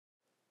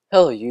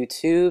Hello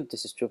YouTube,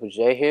 this is Triple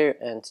J here,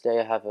 and today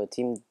I have a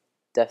team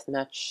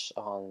deathmatch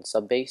on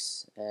sub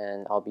base,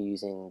 and I'll be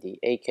using the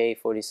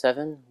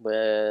AK-47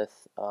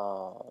 with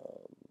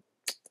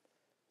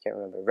can't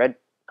remember, red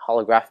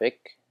holographic,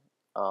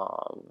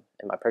 and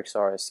my perks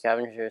are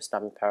Scavenger,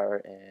 Stopping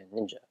Power, and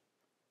Ninja,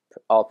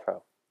 all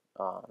pro.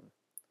 Um,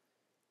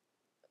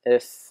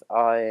 if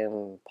I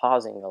am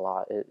pausing a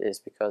lot, it is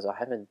because I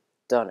haven't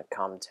done a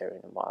commentary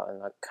in a while,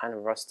 and I'm kind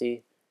of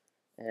rusty.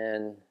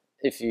 And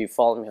if you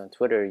follow me on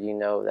Twitter, you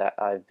know that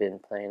I've been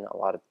playing a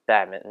lot of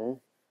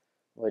badminton,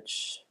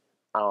 which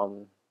I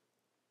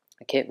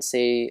can't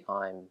say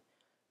I'm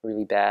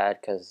really bad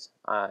because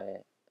I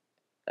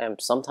am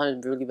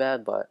sometimes really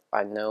bad, but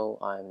I know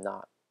I'm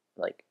not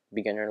like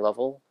beginner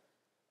level.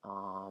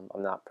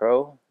 I'm not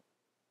pro.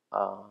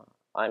 Uh,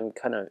 I'm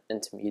kind of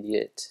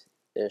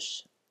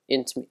intermediate-ish,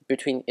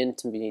 between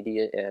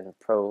intermediate and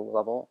pro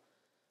level.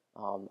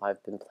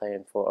 I've been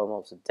playing for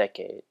almost a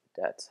decade.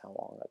 That's how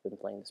long I've been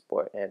playing the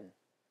sport,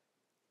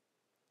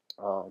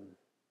 um,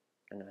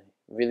 and I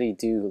really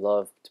do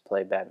love to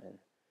play badminton.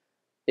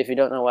 If you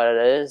don't know what it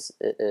is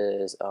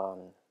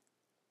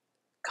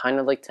kind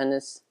of like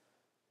tennis.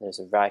 There's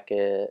a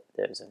racket,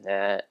 there's a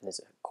net,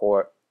 there's a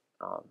court,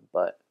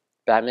 but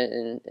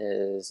badminton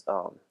is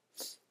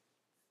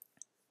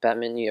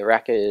badminton. Your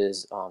racket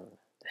is the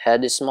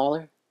head is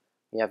smaller.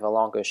 You have a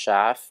longer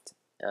shaft,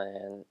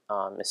 and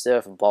instead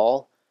of a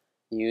ball,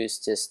 you use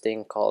this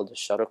thing called the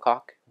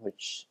shuttlecock,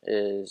 which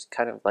is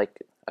kind of like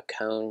a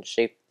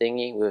cone-shaped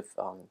thingy with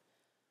a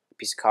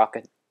piece of cock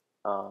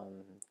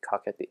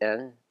at the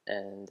end,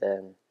 and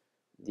then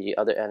the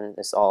other end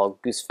is all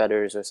goose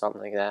feathers or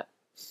something like that.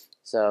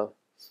 So,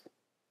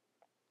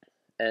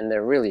 and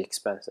they're really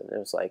expensive. It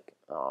was like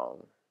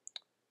 $1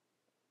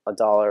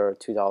 or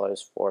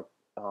 $2 for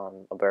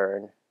a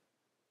bird.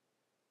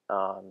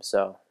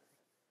 So,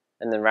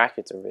 and then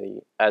rackets are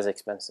really as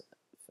expensive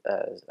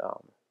as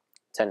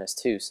tennis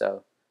too.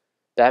 So,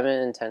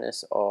 badminton and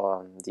tennis,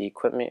 the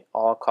equipment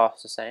all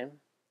cost the same.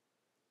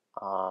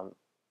 Um,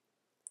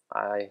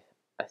 I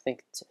I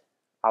think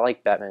I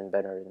like badminton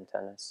better than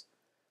tennis.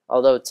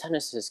 Although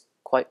tennis is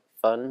quite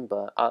fun,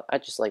 but I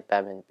just like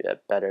badminton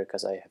better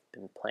because I have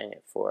been playing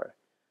it for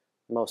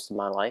most of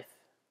my life.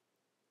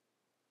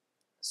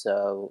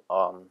 So,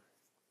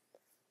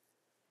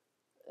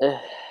 eh,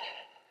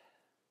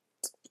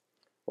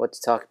 what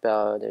to talk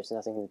about? There's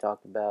nothing to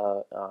talk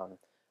about.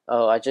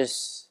 Oh, I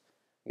just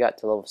got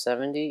to level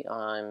 70.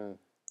 I'm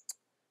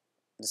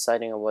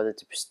deciding on whether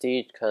to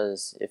prestige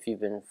because if you've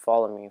been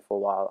following me for a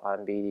while,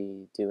 I'll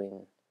be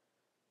doing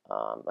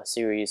a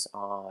series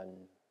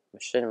on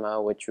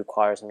machinima, which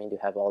requires me to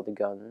have all the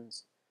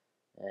guns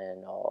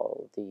and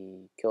all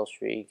the kill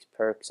streaks,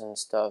 perks, and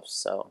stuff.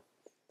 So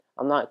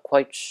I'm not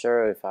quite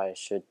sure if I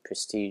should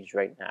prestige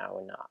right now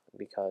or not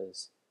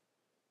because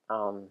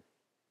um,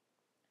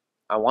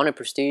 I want to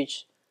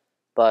prestige,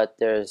 but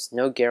there's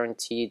no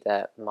guarantee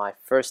that my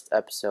first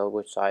episode,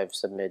 which I've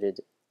submitted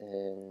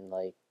in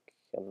like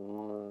a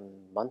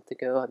month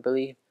ago, I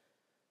believe,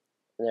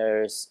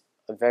 there's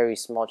a very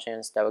small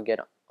chance that will get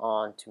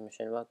on to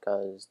Machinima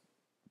because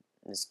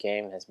this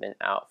game has been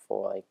out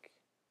for like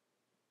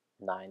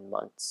 9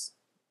 months,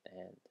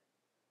 and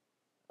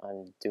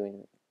I'm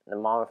doing the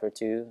Model for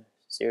 2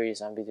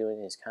 series I'll be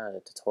doing is kind of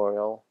a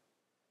tutorial,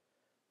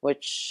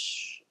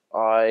 which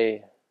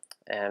I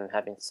am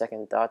having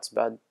second thoughts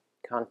about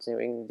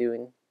continuing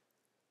doing.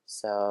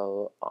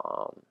 So,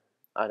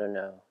 I don't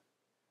know.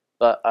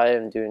 But I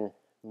am doing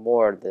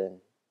more than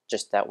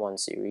just that one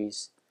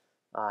series.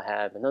 I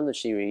have another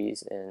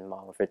series in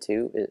Modern Warfare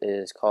 2. It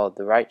is called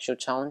the Riot Shield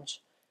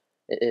Challenge.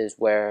 It is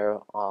where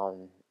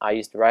I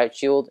use the Riot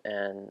Shield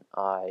and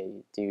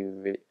I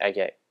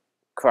get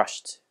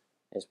crushed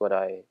is what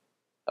I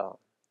um,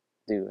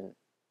 do in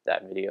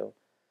that video.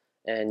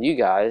 And you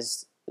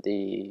guys,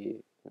 the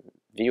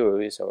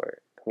viewers or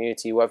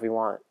community, whatever you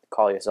want to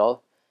call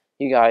yourself,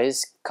 you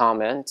guys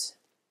comment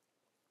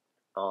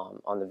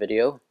on the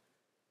video,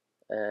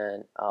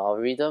 and I'll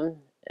read them,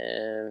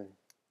 and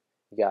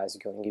you guys are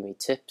going to give me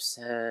tips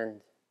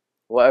and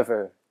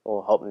whatever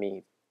will help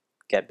me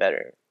get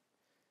better.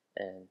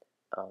 And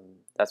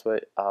that's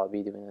what I'll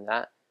be doing in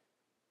that.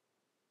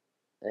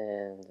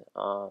 And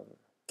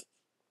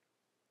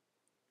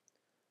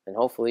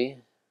hopefully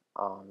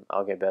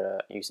I'll get better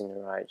at using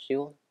the Riot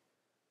Shield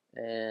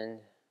and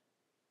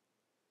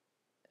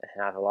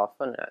have a lot of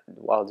fun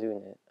while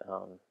doing it.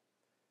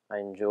 I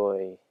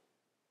enjoy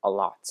a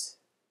lot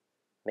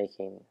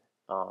making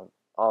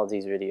all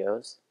these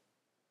videos,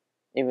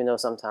 even though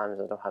sometimes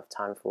I don't have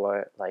time for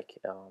it, like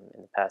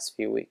in the past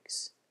few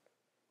weeks.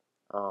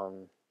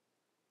 In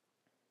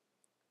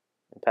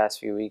the past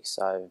few weeks,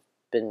 I've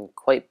been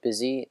quite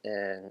busy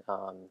and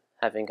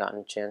haven't gotten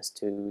a chance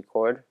to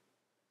record.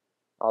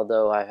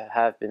 Although I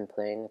have been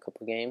playing a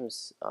couple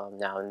games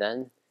now and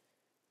then,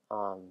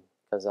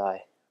 because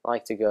I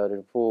like to go to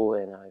the pool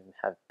and I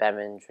have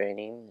badminton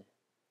training,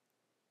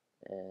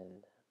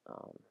 and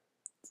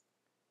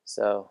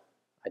so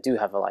I do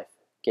have a life.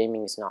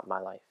 Gaming is not my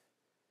life.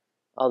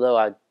 Although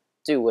I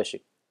do wish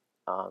it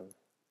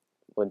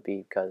would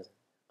be because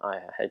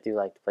I do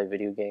like to play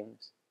video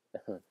games,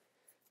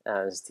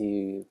 as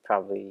do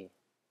probably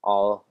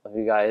all of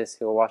you guys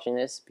who are watching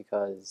this,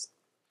 because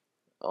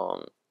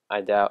um,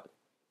 I doubt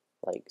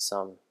like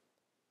some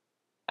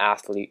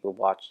athlete will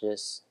watch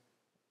this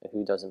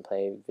who doesn't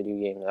play video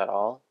games at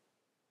all.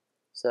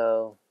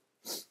 So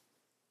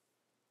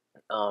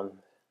um,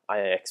 I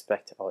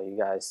expect all you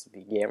guys to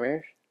be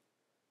gamers.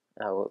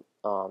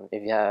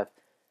 If you have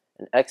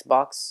an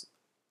Xbox,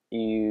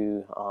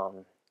 you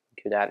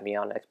could add me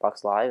on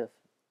Xbox Live.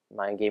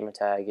 My gamer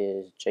tag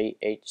is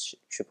JH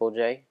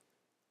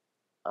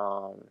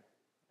Um,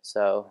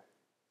 so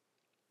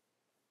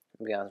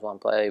if you guys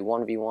want to play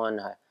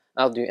 1v1,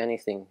 I'll do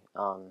anything.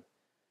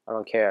 I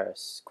don't care.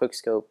 It's quick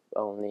scope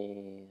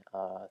only,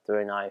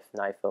 throw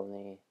knife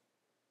only.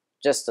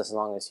 Just as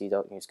long as you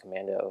don't use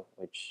commando,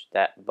 which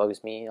that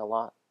bugs me a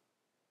lot.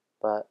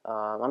 But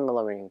I'm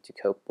learning to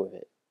cope with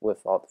it,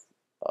 with all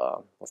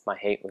with my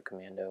hate with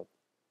commando.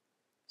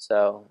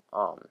 So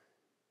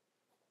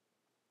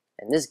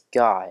and this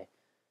guy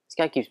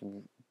keeps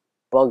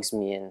bugs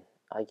me, and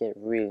I get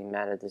really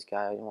mad at this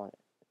guy. I want to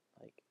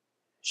like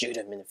shoot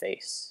him in the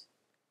face,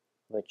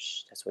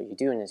 which that's what you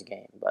do in this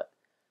game. But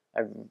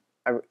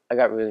I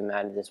got really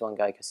mad at this one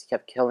guy because he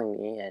kept killing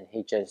me, and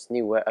he just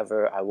knew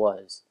wherever I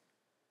was,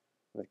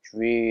 which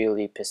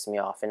really pissed me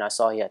off. And I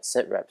saw he had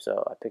sit rep,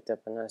 so I picked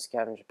up another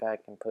scavenger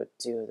pack and put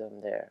 2 of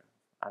them there.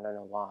 I don't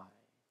know why.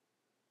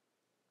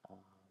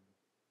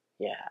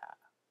 Yeah.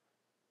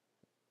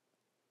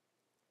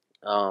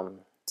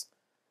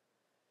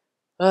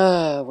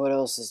 What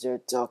else is there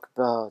to talk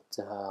about?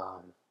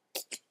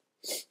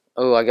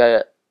 Oh, I got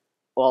it.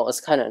 Well,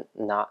 it's kind of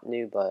not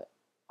new, but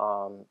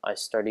I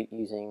started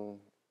using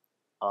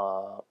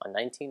a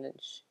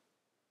 19-inch,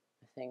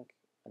 I think,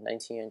 a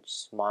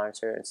 19-inch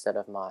monitor instead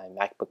of my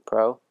MacBook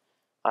Pro.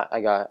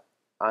 I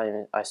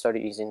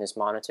started using this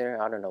monitor.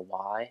 I don't know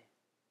why.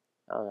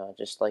 I don't know,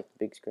 just like the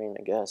big screen,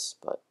 I guess.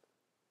 But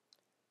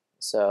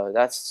so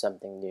that's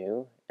something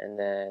new. And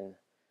then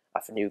I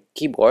have a new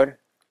keyboard.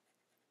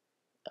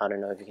 I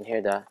don't know if you can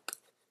hear that. It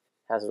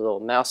has a little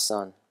mouse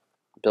on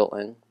built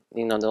in.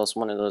 You know, those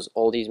one of those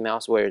oldies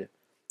mouse where it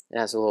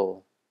has a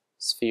little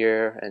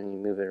sphere and you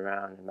move it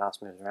around, and the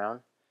mouse moves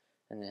around,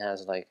 and it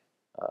has like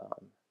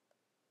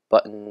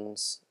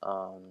buttons,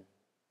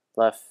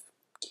 left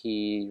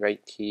key,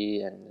 right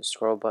key, and the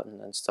scroll button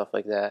and stuff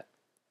like that.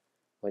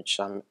 Which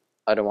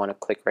I don't want to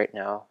click right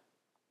now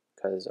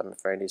because I'm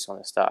afraid he's going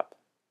to stop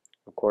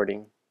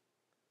recording.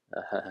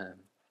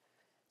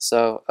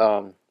 So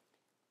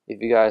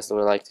if you guys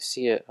would like to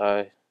see it,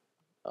 I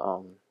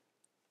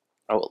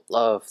would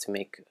love to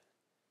make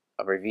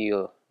a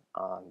review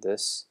on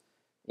this,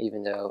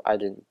 even though I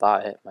didn't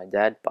buy it. My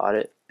dad bought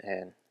it,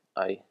 and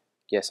I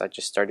guess I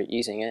just started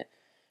using it.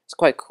 It's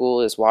quite cool.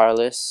 It's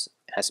wireless.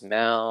 It has a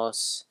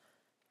mouse,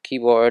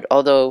 keyboard.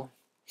 Although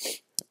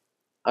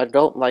I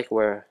don't like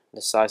where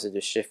the size of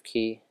the shift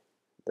key,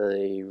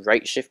 the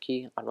right shift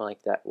key, I don't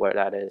like that where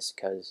that is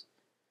because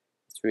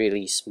it's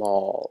really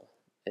small.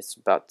 It's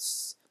about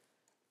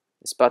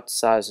the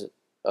size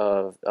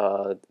of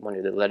one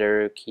of the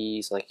letter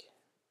keys. Like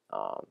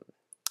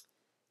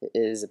it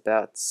is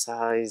about the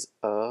size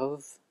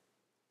of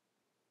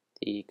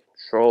the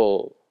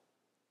control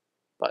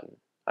button.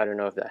 I don't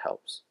know if that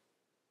helps.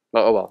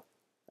 But oh well,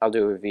 I'll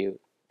do a review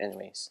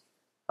anyways.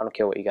 I don't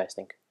care what you guys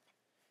think.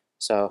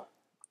 So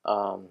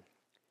I'll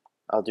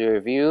do a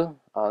review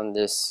on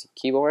this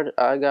keyboard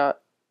I got,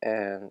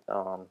 and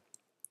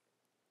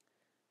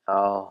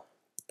I'll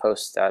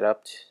post that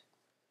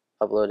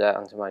upload that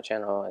onto my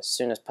channel as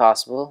soon as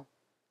possible,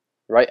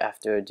 right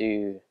after I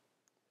do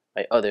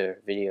my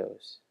other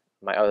videos,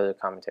 my other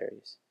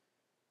commentaries,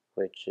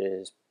 which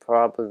is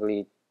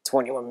probably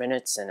 21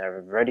 minutes, and I've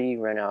already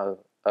run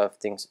out of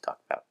things to talk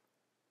about.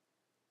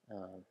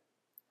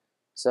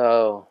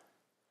 So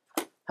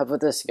how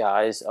about this,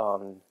 guys?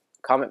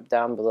 Comment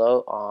down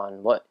below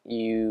on what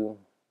you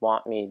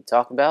want me to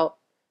talk about.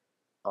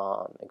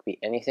 It could be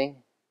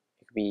anything.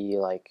 It could be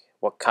like,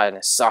 what kind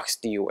of socks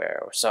do you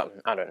wear, or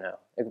something. I don't know.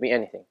 It could be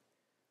anything,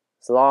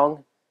 as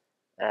long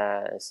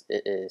as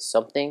it is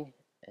something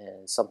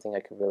and something I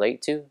could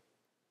relate to.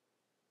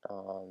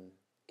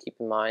 Keep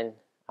in mind,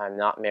 I'm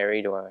not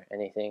married or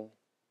anything.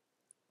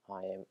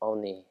 I am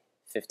only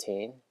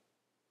 15.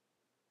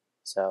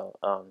 So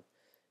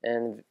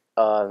and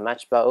the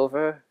match about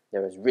over.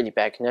 There was really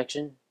bad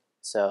connection.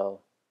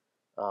 So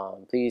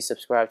please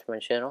subscribe to my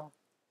channel.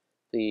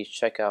 Please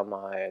check out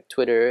my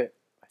Twitter,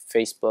 my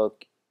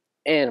Facebook,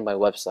 and my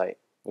website.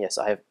 Yes,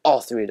 I have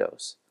all 3 of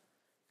those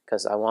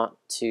because I want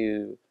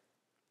to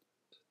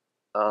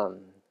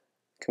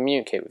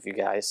communicate with you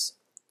guys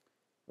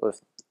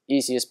with the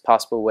easiest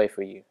possible way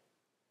for you.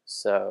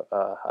 So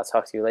I'll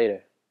talk to you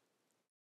later.